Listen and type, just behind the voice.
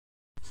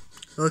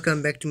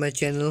Welcome back to my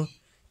channel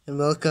and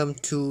welcome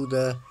to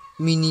the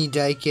mini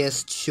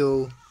diecast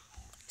show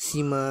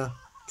Sema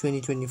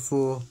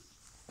 2024.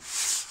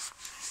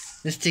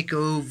 Let's take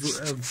a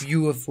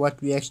view of what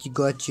we actually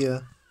got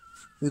here.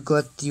 We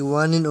got the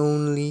one and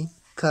only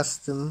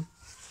custom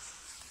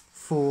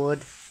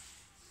Ford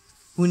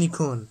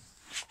Hoonicorn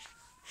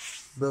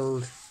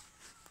build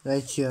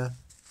right here.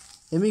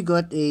 Then we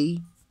got a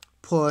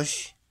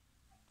Porsche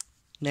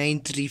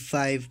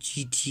 935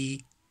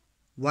 GT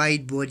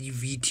widebody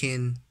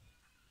V10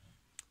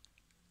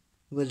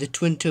 with the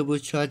TwinTurbo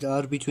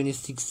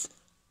RB26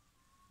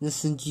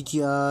 Nissan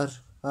GTR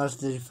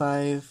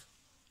R35.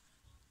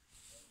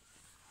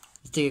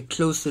 Let's take a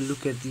closer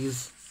look at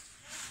these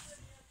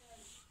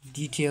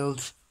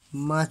detailed,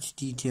 much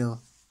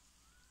detail.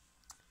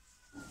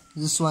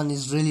 This one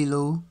is really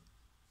low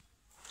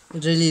to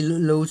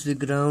the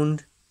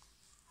ground,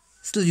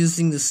 still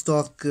using the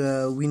stock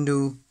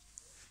window.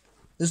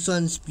 This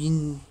one's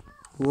been,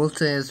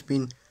 Walter has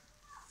been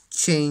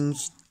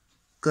changed,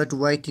 got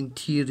white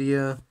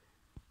interior.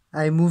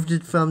 I moved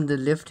it from the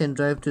left hand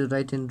drive to the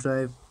right hand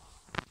drive.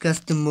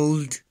 Custom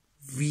mold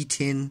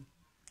V10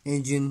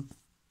 engine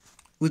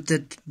with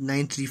that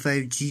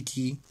 935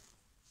 GT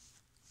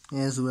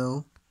as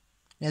well.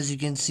 As you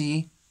can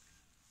see,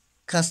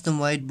 custom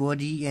white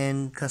body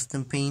and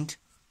custom paint.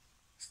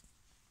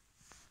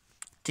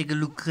 Take a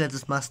look at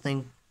this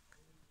Mustang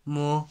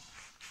more.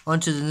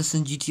 Onto the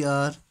Nissan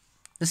GTR.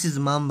 This is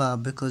Mamba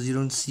because you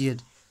don't see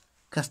it.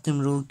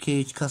 Custom roll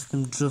cage,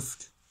 custom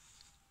drift.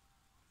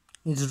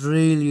 It's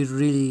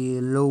really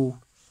low.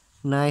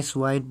 Nice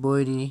white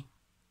body.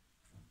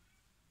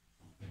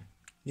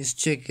 Just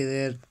check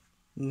that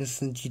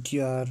Nissan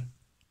GTR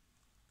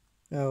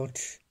out.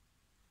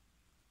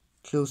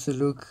 Closer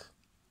look.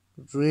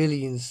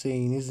 Really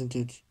insane, isn't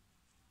it?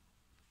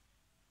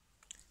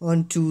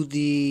 On to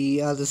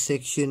the other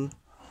section.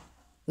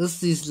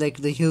 This is like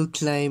the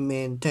Hillclimb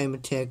and time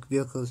attack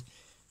vehicles.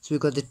 So we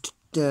got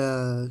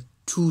the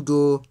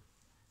two-door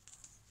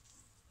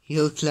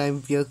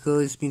Hillclimb vehicle.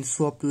 It's been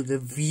swapped with the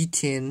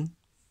V10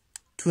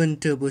 twin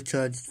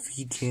turbocharged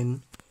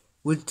V10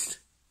 with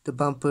the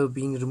bumper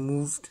being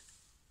removed.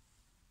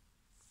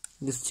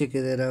 Let's check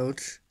that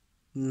out.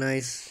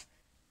 Nice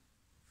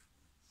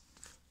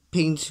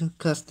paint,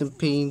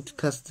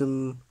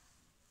 custom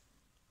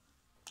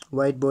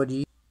white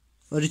body.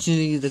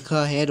 Originally the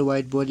car had a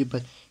white body,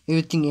 but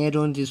everything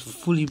add-on is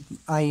fully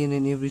iron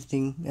and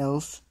everything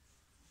else.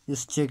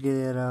 Just check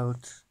it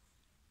out.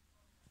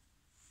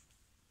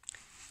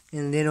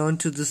 And then on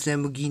to this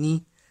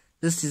Lamborghini.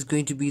 This is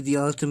going to be the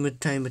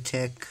ultimate time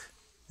attack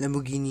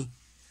Lamborghini.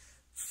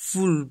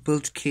 Full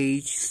built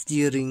cage,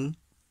 steering,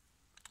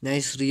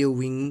 nice rear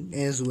wing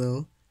as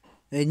well.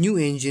 A new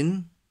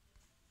engine.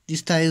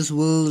 These tires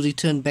will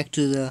return back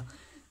to the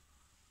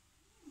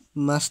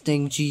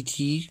Mustang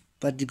GT,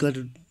 but they got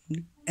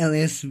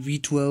LS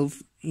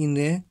V12 in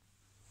there.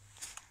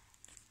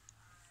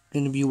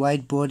 Gonna be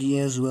white body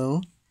as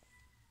well.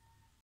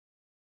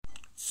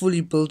 Fully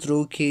built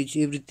roll cage,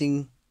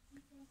 everything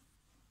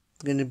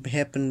gonna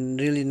happen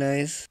really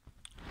nice.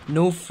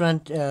 No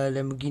front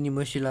Lamborghini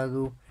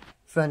Murcielago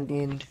front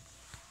end,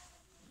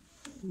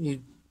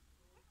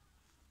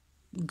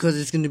 because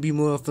it's gonna be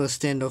more of a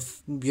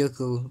standoff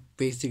vehicle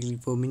basically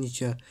for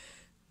miniature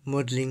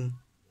modeling.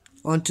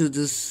 Onto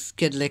this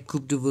Cadillac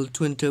Coupe de Ville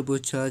twin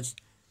turbocharged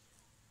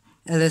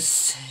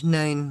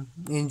LS9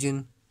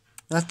 engine.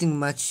 Nothing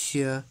much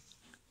here,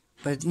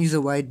 but it is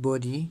a wide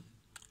body.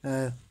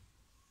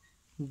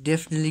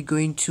 Definitely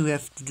going to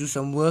have to do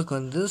some work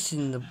on this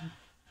in the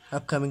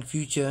upcoming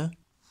future.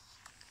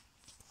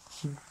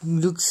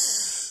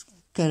 Looks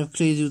kind of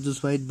crazy with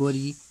this wide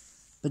body,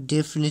 but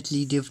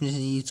definitely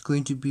it's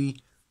going to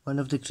be one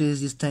of the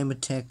craziest time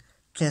attack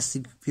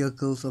classic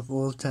vehicles of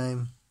all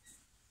time.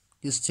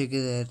 Just check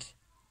it out.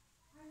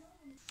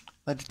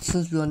 But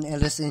since we're on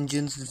LS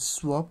engines, let's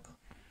swap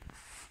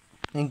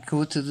and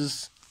go to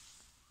this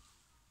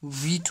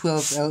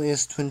V12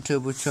 LS twin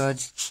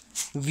turbocharged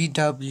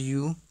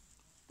VW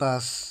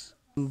Bus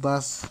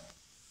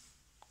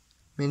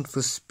meant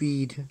for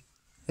speed.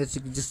 As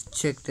you can just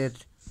check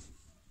that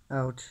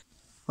out.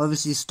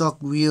 Obviously stock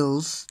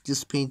wheels,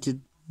 just painted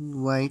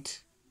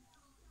white.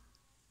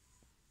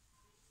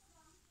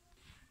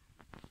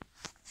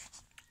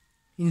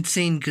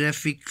 Insane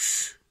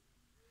graphics.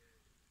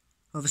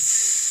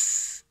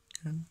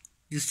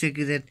 Just check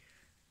it out.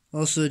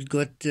 Also it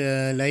got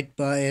light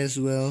bar as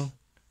well.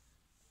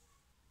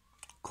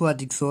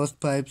 Quad exhaust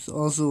pipes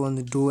also on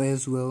the door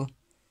as well.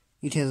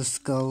 It has a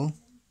skull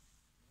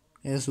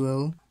as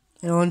well.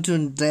 And on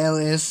to the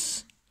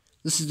LS.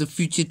 This is the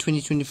future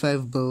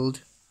 2025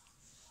 build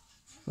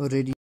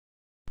already.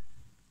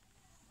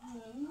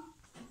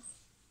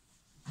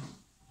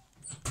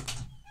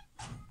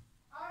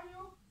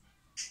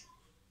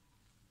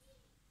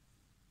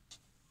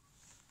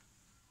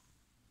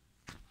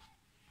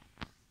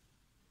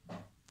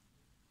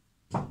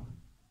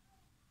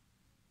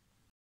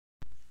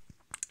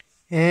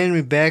 And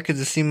we're back at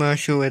the Sema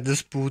show at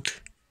this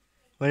booth,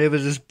 whatever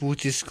this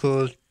booth is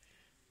called.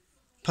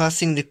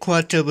 Passing the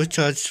quad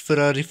turbocharged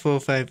Ferrari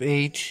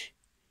 458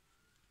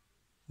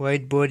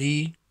 wide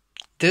body.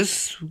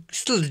 There's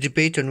still a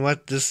debate on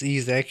what this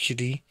is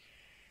actually.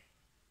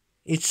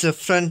 It's the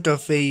front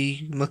of a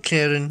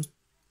McLaren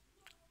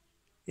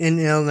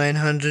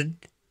NL900,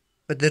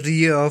 but the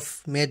rear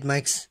of Mad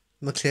Mike's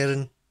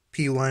McLaren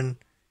P1,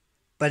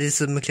 but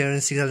it's a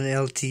McLaren 600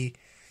 LT.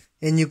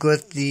 And you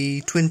got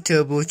the twin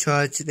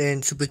turbocharged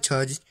and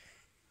supercharged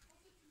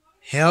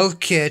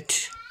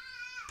Hellcat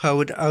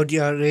powered Audi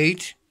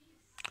R8,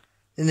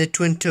 and the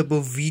twin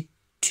turbo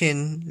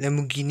V10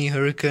 Lamborghini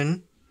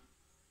Huracan.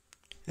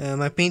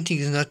 My painting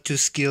is not too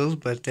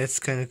skilled, but that's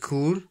kind of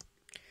cool.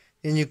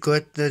 Then you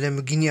got the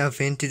Lamborghini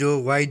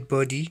Aventador wide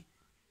body,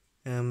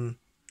 the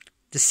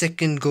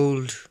second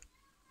gold.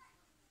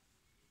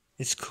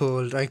 I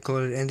call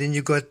it. And then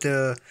you got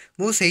the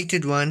most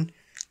hated one,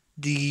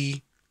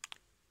 I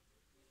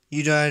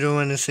don't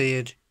want to say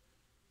it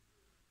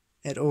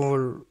at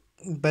all,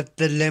 but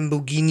the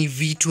Lamborghini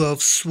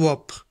V12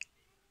 swap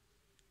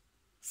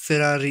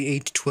Ferrari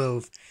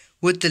 812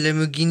 with the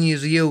Lamborghini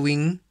rear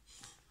wing,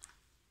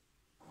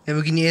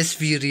 Lamborghini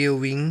SV rear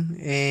wing,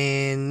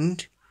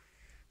 and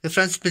the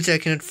front splitter I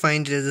cannot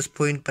find it at this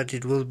point, but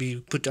it will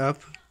be put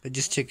up. But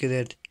just check it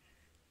out.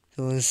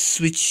 So I'll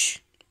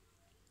switch,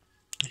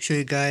 show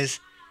you guys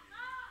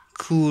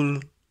cool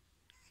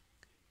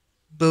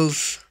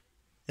builds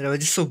that I was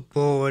just so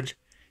bored.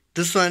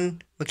 This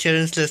one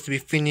McLaren still has to be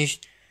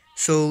finished,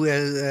 so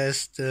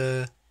as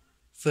the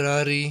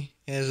Ferrari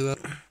as well.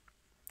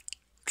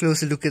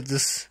 Closer look at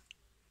this,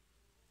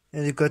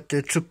 and you got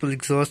the triple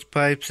exhaust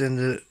pipes and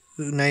the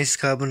nice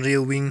carbon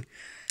rear wing.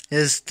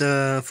 There's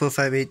the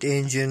 458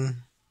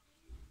 engine,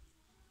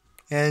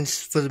 and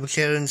for the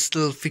McLaren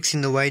still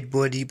fixing the wide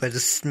body by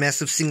this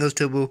massive single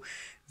turbo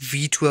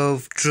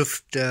V12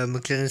 Drift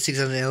McLaren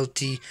 600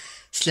 LT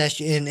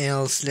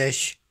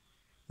 /NL/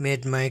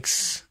 Mad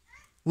Mike's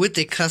with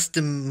a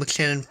custom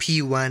McLaren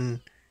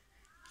P1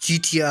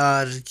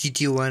 GTR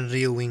GT1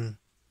 rear wing.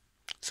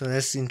 So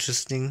that's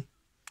interesting.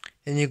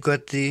 And you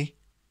got the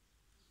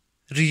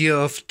rear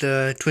of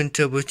the twin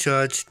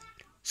turbocharged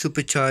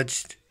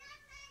supercharged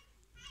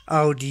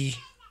Audi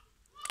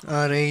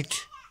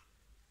R8.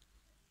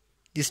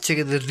 Just check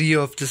out the rear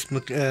of this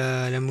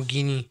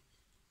Lamborghini.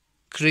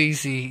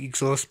 Crazy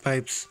exhaust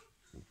pipes.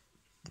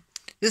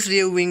 This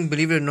rear wing,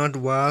 believe it or not,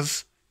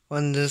 was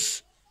on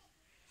this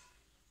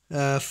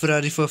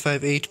Ferrari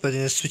 458, but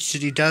in a switch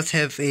it does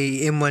have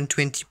a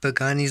M120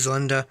 Pagani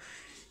Zonda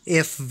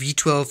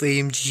V12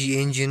 AMG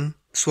engine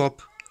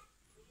swap.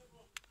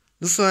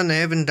 This one I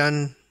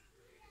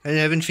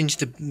haven't finished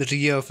the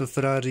rear of the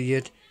Ferrari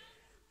yet,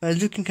 but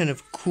it's looking kind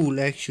of cool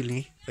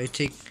actually. If I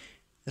take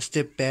a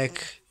step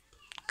back,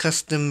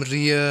 custom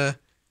rear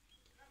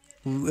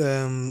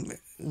wing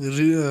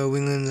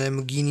and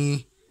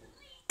Lamborghini,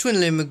 twin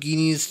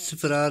Lamborghinis,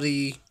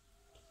 Ferrari.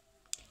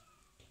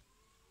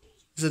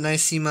 It's a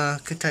nice Sema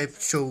type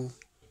show,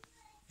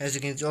 as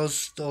you can see,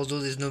 although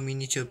there's no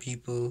miniature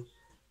people,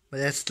 but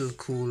that's still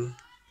cool.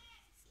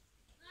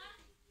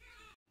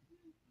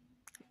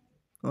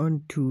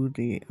 On to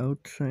the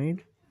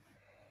outside.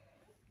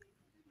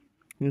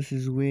 This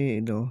is where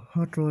the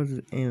hot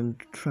rods and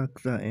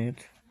trucks are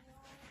at.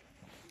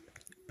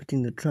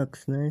 Putting the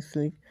trucks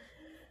nicely.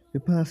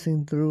 We're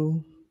passing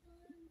through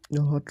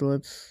the hot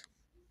rods,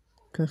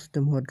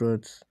 custom hot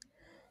rods.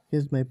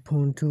 Here's my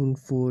pontoon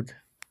Ford.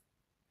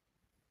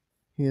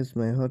 Here's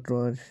my hot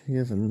rod.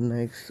 Here's a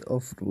nice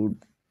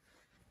off-road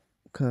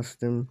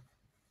custom.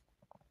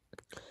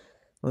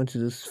 Onto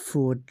this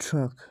Ford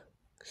truck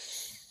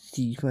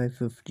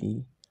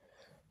C550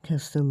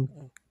 custom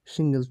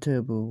single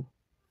turbo,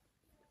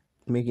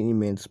 making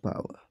immense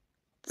power,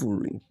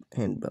 fully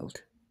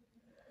handbuilt.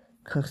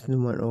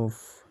 Custom one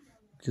off.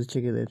 Just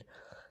check it out.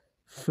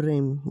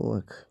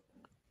 Framework.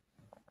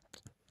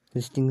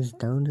 This thing is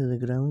down to the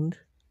ground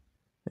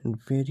and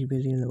very,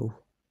 very low.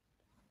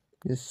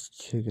 Just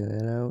check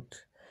that out.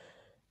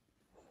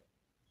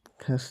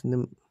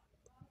 Custom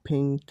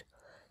paint,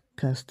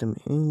 custom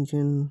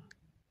engine.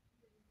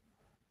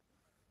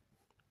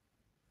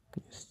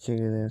 Just check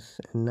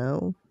this. And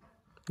now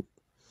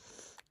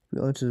we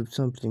ordered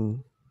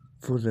something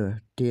for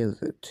the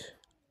desert.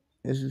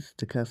 This is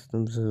the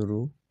custom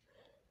Zero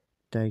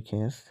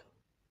diecast.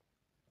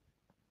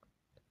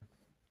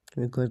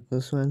 We got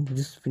this one,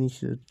 just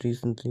finished it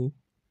recently.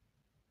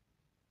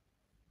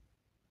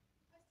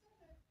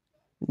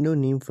 No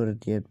name for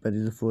it yet, but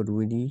it's a Ford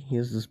Woody.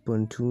 Here's this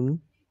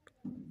pontoon.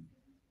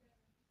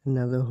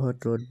 Another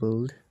hot rod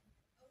build.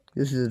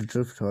 This is a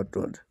drift hot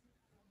rod.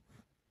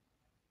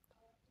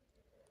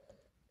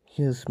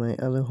 Here's my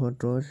other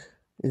hot rod.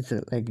 It's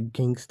like a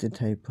gangster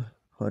type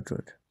hot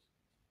rod.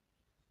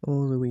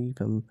 All the way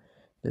from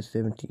the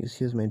 70s.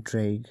 Here's my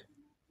drag.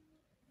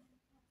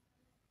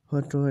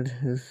 Hot rod.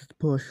 This is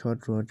Porsche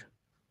hot rod.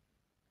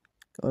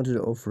 Onto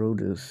the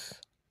off-roaders.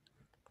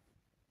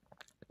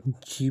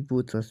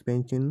 G-boot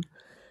suspension.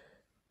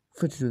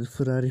 Fitted with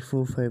Ferrari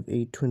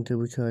 458 twin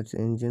turbocharged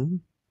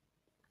engine.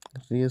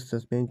 Rear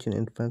suspension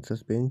and front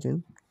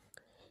suspension.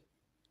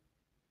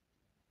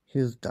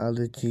 Here's the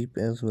other Jeep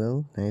as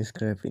well. Nice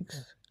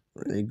graphics,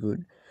 really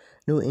good.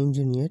 No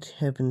engine yet,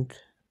 haven't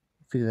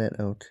figured that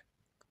out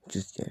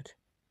just yet.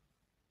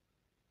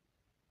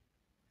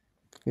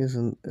 Here's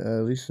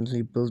a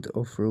recently built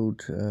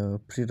off-road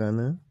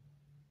pre-runner.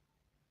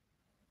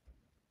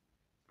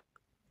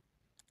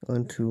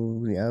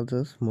 Onto the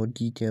others, more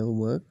detail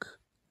work.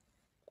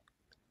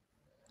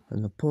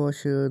 On the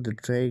Porsche, the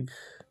Drag,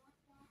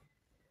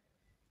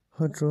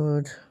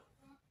 HotRod.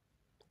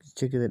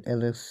 Check it out,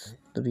 LS3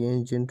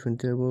 engine, twin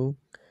turbo.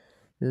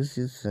 This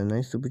is a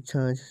nice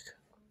supercharged.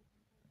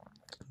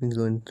 Been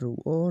going through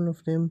all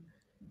of them.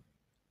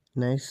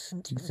 Nice,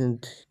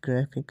 decent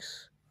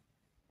graphics.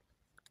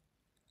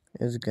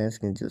 As you guys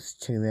can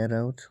just check that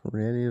out.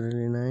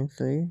 Really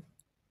nicely.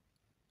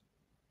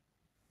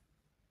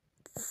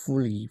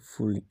 Fully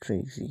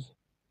crazy.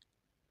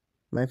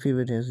 My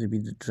favorite has to be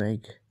the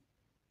Drag,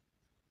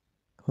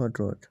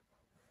 HotRod,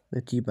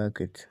 the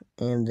T-Bucket,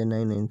 and the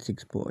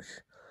 996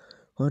 Porsche.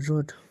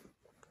 HotRod,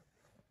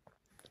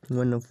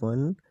 one of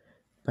one,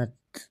 but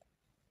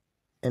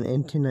an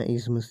antenna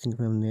is missing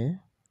from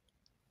there.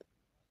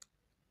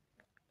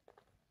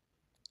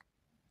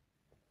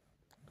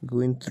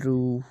 Going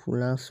through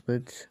last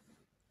bit,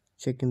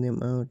 checking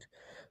them out.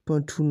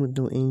 Pontoon with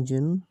no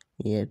engine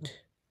yet.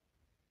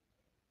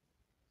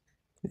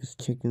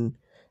 Just checking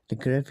the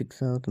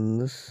graphics out on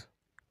this.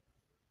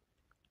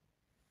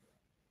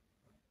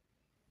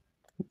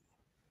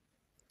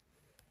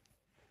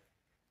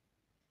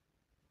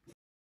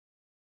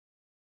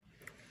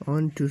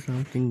 On to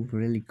something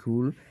really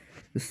cool.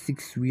 The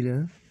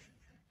 6-wheeler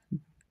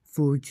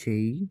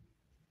 4J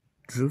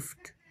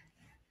Drift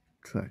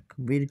Truck.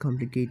 Very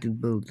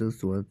complicated build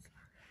this was.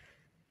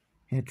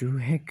 Had to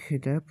hack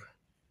it up.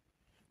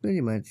 Pretty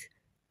much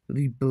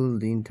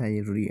rebuild the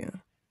entire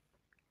rear.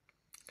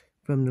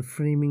 From the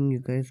framing, you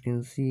guys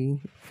can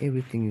see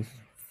everything is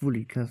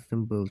fully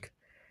custom built.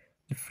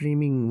 The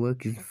framing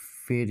work is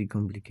very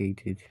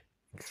complicated,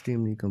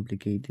 extremely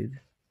complicated.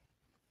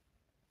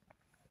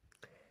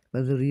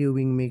 But the rear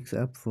wing makes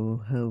up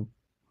for how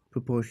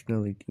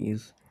proportional it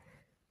is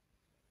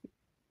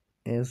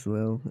as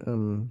well.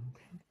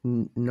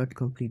 Not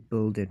complete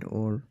build at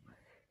all.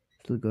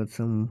 Still got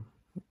some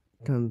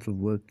tons of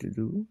work to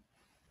do.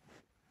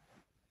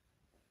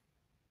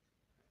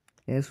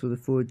 As for the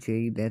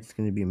 4J, that's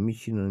going to be a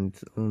mission on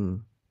its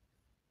own.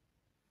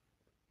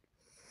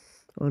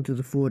 Onto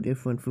the Ford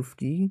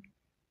F-150,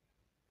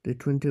 the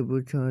twin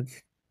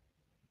turbocharged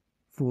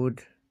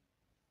Ford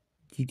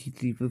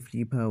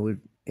GT350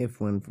 powered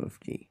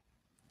F-150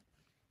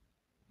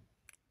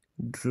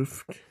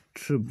 Drift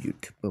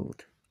Tribute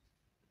build.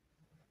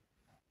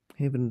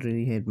 Haven't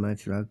really had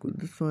much luck with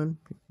this one,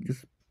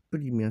 just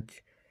pretty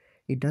much.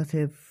 It does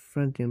have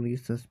front and rear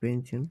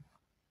suspension.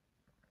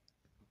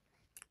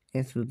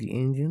 As for the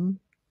engine,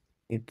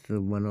 it's a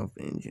one-off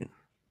engine.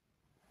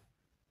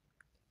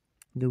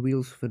 The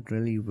wheels fit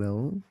really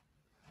well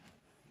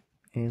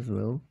as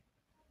well.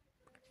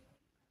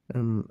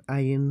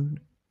 Iron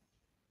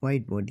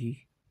wide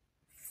body,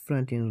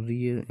 front and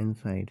rear and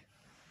side.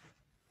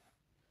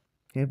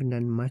 Haven't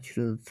done much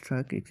to the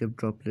truck except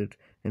dropped it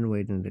and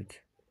widened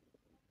it.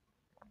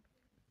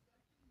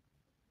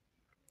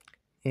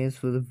 As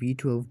for the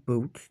V12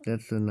 boat,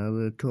 that's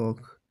another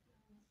talk.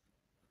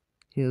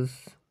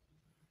 Here's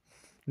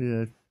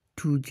the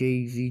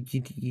 2JZ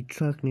GTE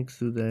truck next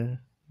to the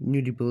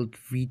newly built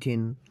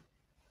V10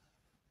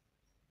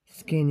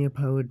 Scania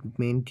powered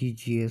main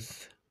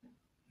TGS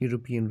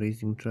European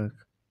racing truck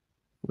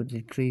with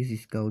the crazy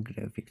skull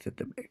graphics at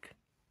the back.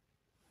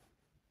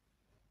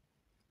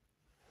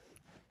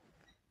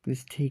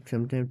 Just take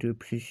some time to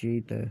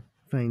appreciate the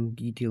fine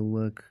detail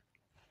work.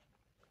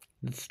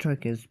 This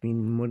truck has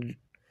been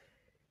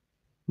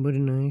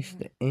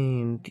modernized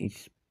and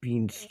it's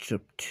been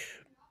stripped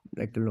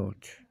like a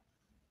lot.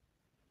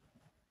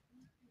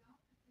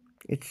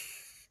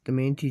 It's the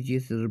main TGS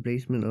is a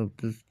replacement of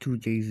this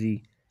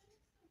 2JZ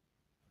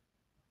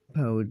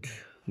powered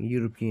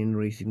European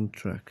racing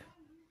truck.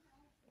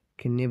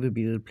 Can never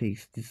be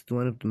replaced. It's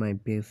one of my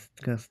best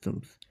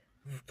customs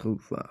so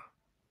far.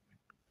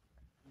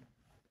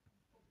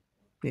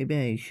 Maybe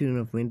I shouldn't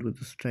have went with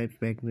the stripes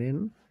back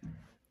then,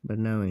 but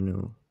now I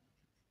know.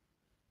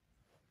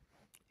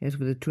 As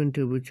for the twin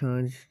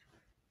turbocharged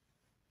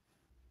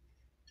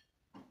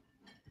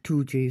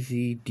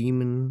 2JZ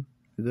Demon,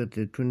 we got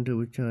the twin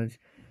turbocharged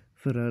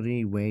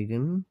Ferrari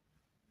wagon,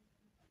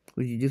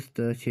 which is just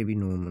a Chevy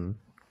Norman.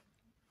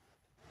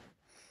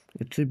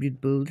 A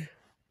tribute build,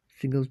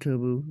 single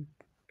turbo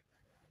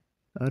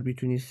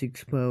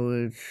RB26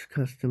 powered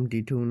custom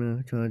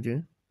Daytona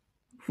Charger,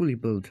 fully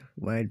built,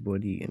 wide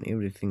body and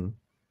everything.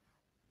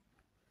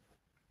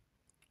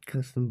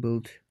 Custom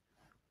built.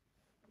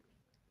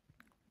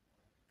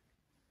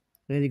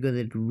 Really got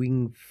that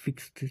wing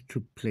fixed to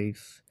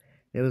place.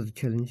 That was the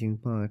challenging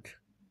part.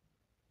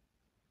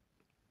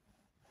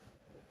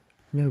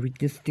 Now we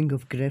just think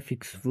of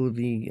graphics for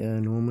the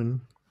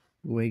Norman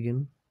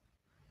wagon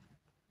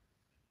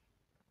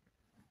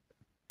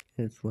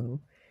as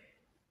well.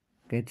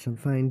 get some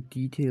fine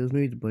details.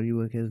 Maybe the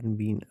bodywork hasn't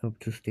been up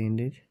to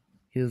standard.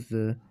 Here's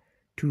the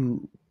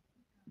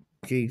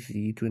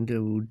 2JZ Twin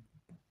Turbo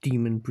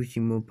Demon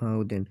pushing more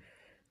power than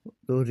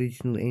the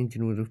original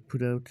engine would have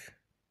put out.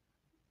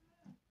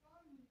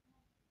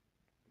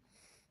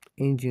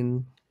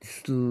 Engine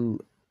still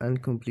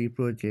incomplete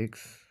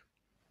projects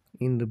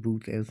in the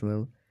booth as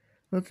well.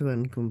 Lots of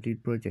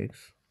incomplete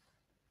projects.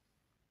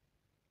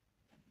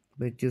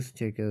 But just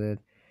check out that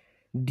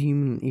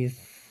Demon is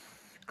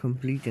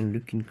complete and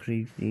looking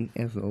crazy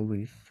as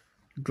always.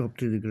 Drop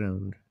to the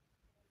ground.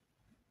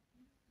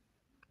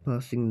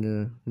 Passing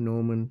the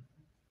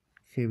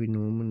Chevy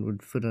Norman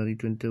with Ferrari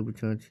twin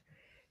turbocharged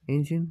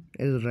engine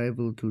as a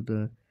rival to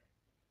the